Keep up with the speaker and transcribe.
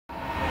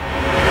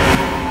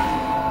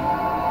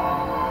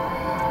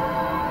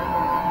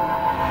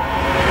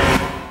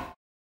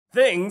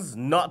Things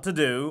not to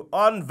do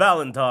on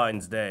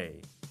Valentine's Day.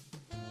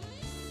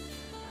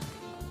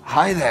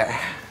 Hi there.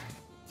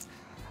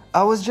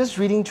 I was just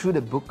reading through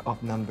the book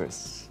of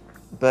numbers,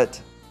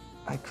 but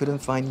I couldn't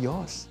find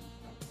yours.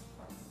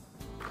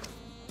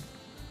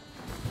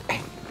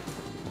 Hey,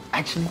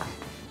 actually,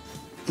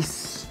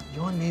 is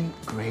your name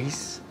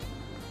Grace?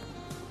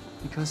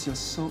 Because you're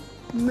so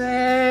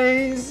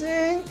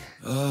amazing.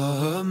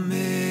 Amazing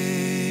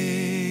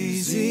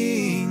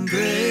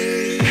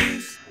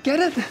Grace. Get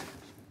it?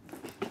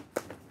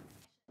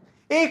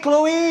 Hey,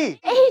 Chloe!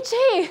 Hey,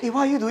 Chay! Hey,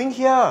 what are you doing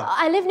here?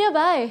 I live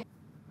nearby.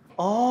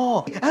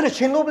 Oh, and the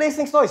chendol place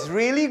next door is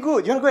really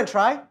good. You want to go and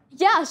try?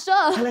 Yeah,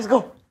 sure. Okay, let's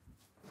go.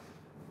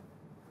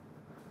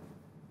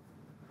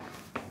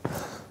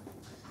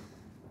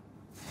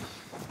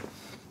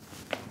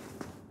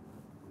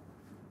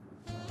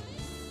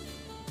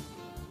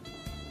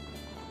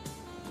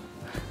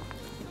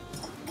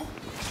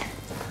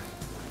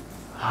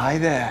 Hi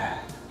there.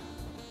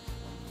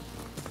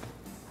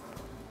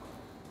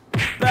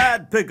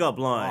 Bad pickup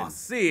line.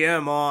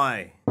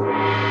 CMI.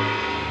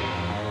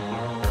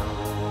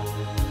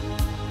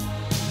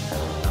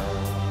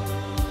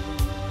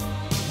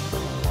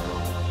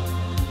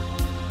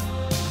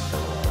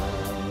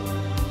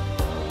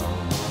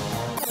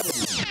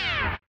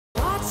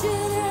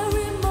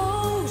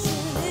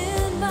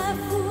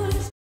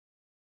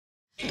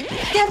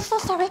 Dear, I'm so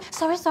sorry.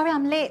 Sorry,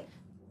 I'm late.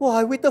 Wow,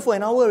 I waited for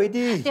an hour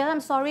already. Dear, I'm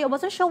sorry. I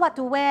wasn't sure what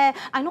to wear.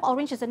 I know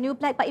orange is the new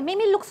black, but it made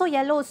me look so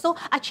yellow, so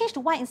I changed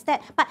to white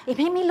instead. But it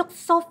made me look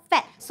so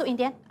fat. So in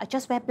the end, I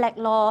just wear black,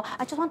 lor.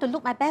 I just want to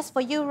look my best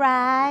for you,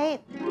 right?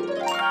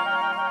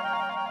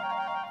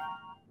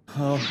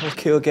 Oh,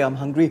 okay, I'm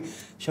hungry.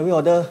 Shall we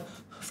order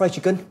fried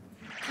chicken?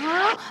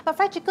 Huh? But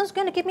fried chicken's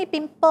going to give me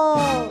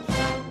pimples.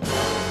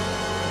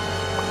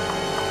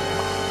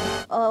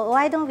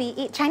 Why don't we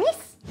eat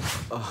Chinese?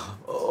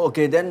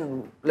 Okay,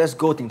 then let's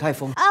go Din Tai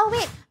Fung. Oh,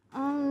 wait.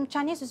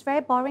 Chinese is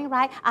very boring,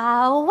 right?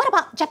 What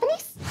about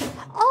Japanese?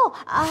 Oh,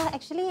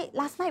 actually,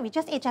 last night we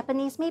just ate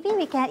Japanese. Maybe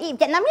we can eat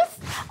Vietnamese?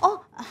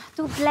 Oh,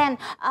 too bland.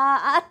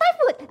 Thai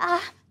food?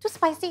 Too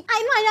spicy.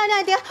 I know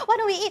idea. Why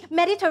don't we eat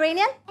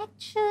Mediterranean?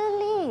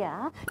 Actually,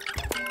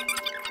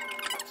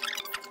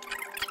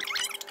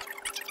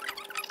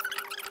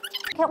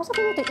 can also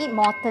bring you to eat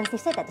Morton's. They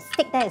said that the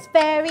steak there is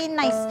very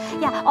nice.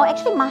 Yeah, or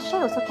actually Marche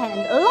also can,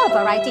 and a lot of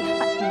variety.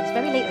 But it's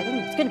very late already.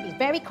 It's going to be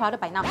very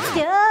crowded by now.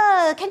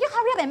 Dear, can you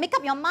hurry up and make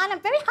up your mind? I'm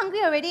very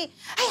hungry already.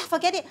 Ay,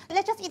 forget it.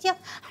 Let's just eat here.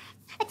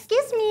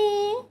 Excuse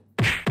me.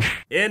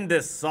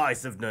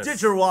 Indecisiveness. Ditch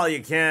her while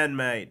you can,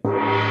 mate.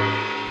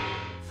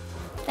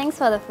 Thanks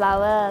for the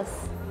flowers.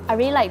 I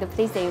really like the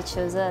place that you've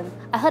chosen.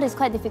 I heard it's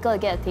quite difficult to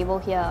get a table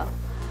here.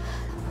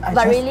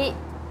 Really...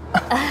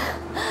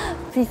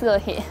 Please go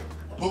ahead.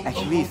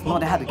 Actually, it's not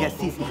that hard to get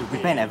seats if you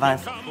prepare in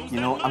advance. You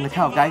know, I'm the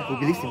kind of guy who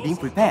believes in being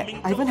prepared.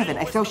 I even have an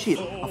Excel sheet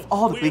of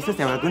all the places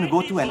that we're going to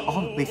go to and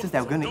all the places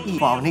that we're going to eat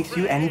for our next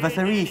few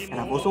anniversaries.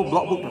 And I've also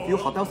block booked a few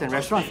hotels and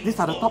restaurants. These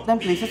are the top 10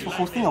 places for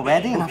hosting a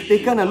wedding. And I've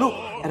taken a look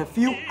at a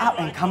few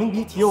up-and-coming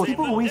BTOs.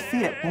 People always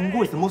say that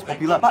Punggol is the most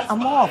popular, but I'm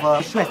more of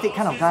a true estate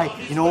kind of guy.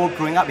 You know,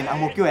 growing up in Ang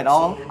Mo Kio and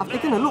all. I've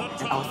taken a look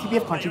at our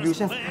CPF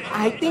contributions.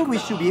 I think we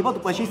should be able to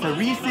purchase a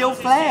resale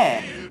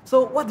flat.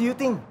 So, what do you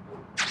think?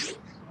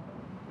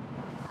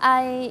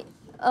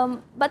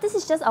 But this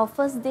is just our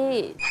first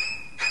date.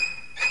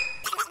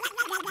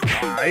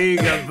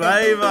 Aiga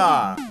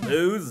baby,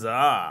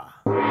 loser.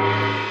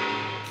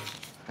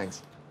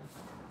 Thanks.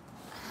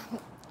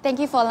 Thank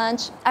you for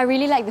lunch. I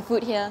really like the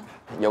food here.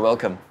 You're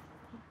welcome.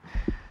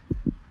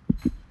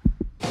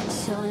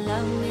 So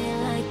love me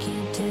like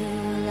you do,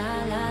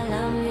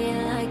 love me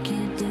like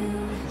you do.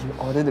 You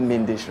ordered the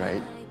main dish,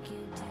 right?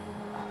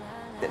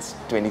 That's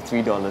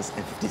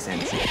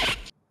 $23.50.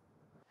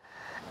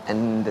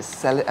 And the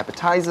salad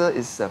appetizer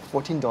is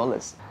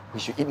 $14. We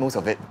should eat most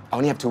of it. I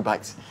only have 2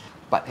 bites.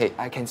 But hey,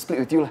 I can split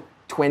with you.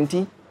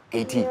 20,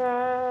 80.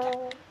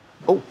 Okay.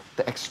 Oh,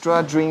 the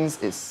extra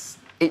drinks is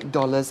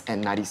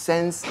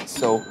 $8.90.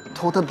 So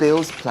total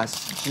bills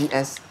plus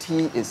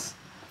GST is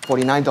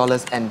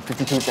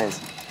 $49.52.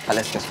 But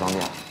let's just round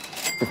it up.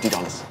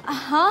 $50.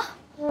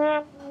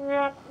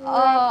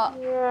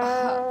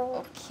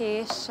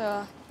 Okay,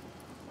 sure.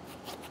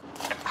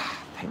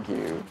 Thank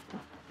you.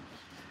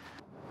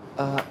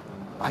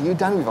 Are you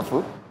done with your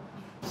food?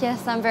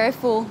 Yes, I'm very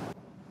full.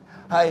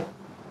 Hi.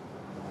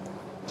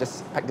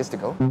 Just pack this to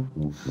go.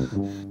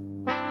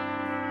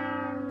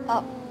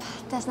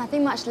 There's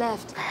nothing much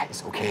left.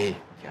 It's okay.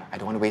 Yeah, I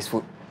don't want to waste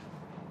food.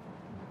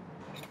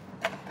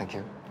 Thank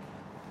you.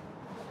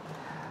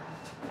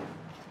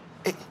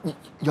 Hey,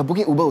 you're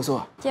booking Uber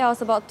also? Yeah, I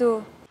was about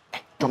to.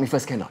 Hey, drop me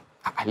first, can not?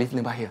 I live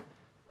nearby here.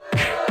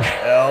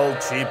 El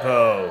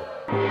Cheapo.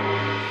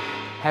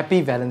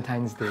 Happy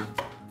Valentine's Day.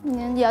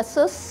 You're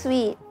so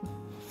sweet.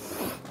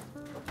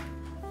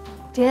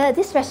 Dear,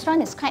 this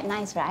restaurant is quite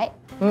nice, right?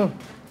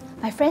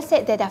 My friend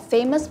said that they're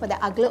famous for their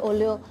aglio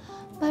olio,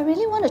 but I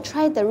really want to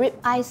try the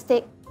rib-eye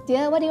steak.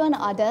 Dear, what do you want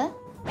to order?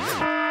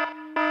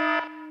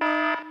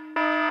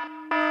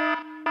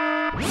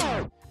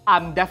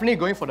 I'm definitely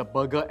going for the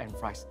burger and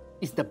fries.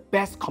 It's the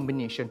best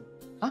combination.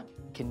 Huh?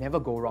 Can never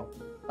go wrong.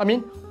 I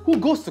mean, who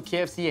goes to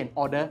KFC and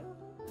order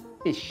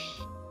fish?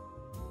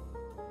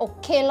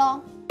 Okay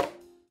lor.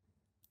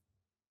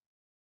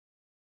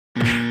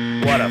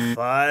 What a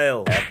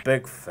fail.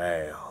 Epic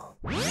fail.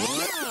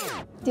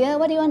 Dear,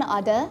 what do you want to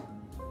order?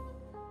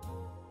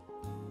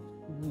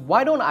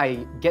 Why don't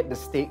I get the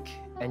steak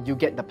and you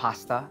get the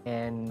pasta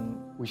and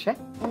we share?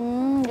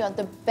 You're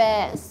the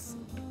best.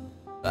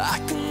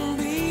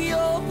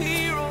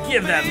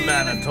 Give that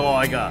man a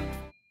tiger.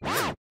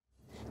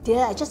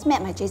 Dear, I just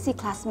met my JC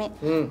classmate.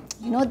 You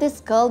know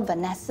this girl,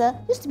 Vanessa,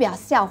 used to be our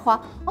校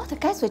花. All the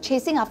guys were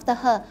chasing after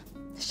her.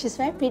 She's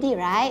very pretty,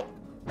 right?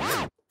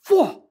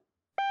 Whoa!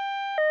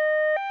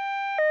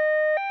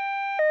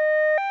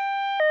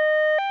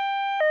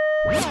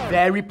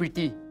 Very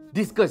pretty.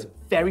 This girl is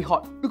very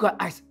hot. Look at her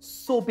eyes,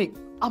 so big.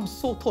 Arms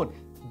so toned.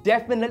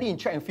 Definitely in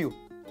track and field.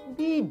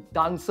 Maybe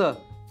dancer.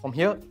 From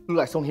here, look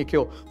like Song Hye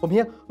Kyo. From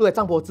here, look like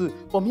Zhang Bozi.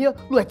 From here,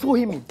 look like Zhou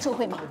Hui-min. 朱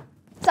慧敏、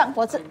张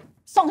柏芝、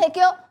宋黑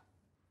娇。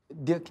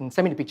 Dear, can you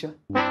send me the picture?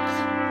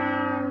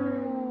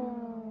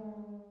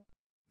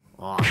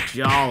 Oh,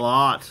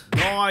 Charlotte.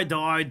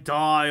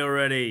 Die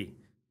already.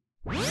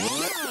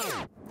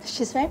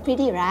 She's very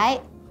pretty,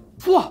 right?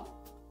 Whoa!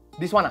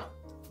 This one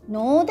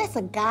No, that's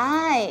a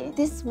guy.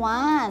 This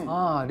one.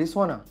 this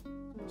one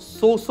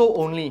So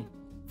only.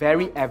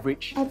 Very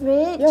average.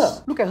 Average? Yeah,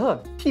 look at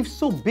her. Teeth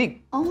so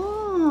big.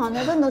 Oh,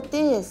 never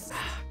noticed.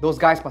 Those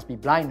guys must be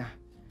blind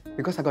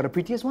because I got the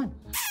prettiest one.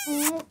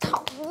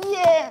 讨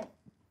厌。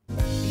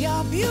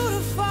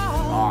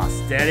 Oh,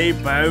 steady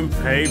boom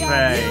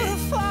pee-pee.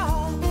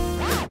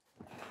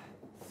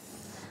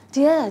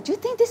 Dear, do you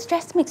think this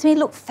dress makes me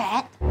look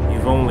fat?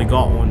 You've only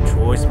got one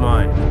choice,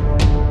 mate.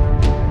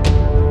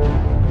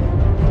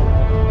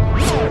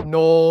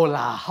 No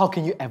lah, how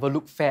can you ever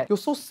look fat? You're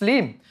so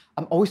slim.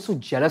 I'm always so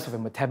jealous of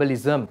your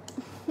metabolism.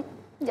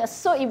 You're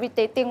so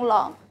irritating,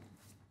 lor.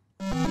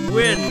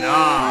 Winner!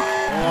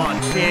 Oh,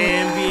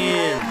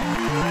 champion!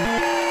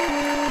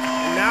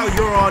 Now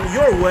you're on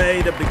your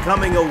way to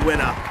becoming a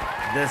winner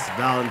this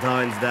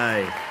Valentine's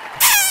Day.